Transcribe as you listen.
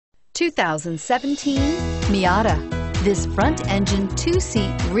2017 Miata. This front-engine,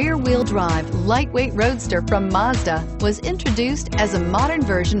 two-seat, rear-wheel drive, lightweight roadster from Mazda was introduced as a modern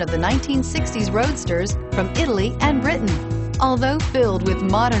version of the 1960s roadsters from Italy and Britain. Although filled with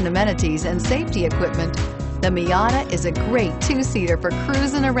modern amenities and safety equipment, the Miata is a great two-seater for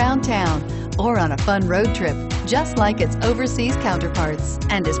cruising around town or on a fun road trip, just like its overseas counterparts,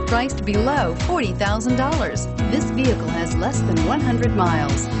 and is priced below $40,000. This vehicle has less than 100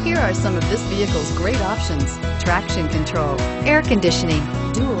 miles. Here are some of this vehicle's great options: traction control, air conditioning,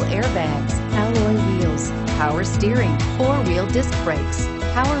 dual airbags, alloy wheels, power steering, four-wheel disc brakes,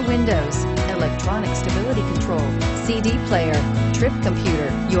 power windows, electronic stability control, CD player, trip computer.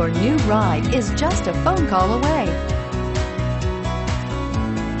 Your new ride is just a phone call away.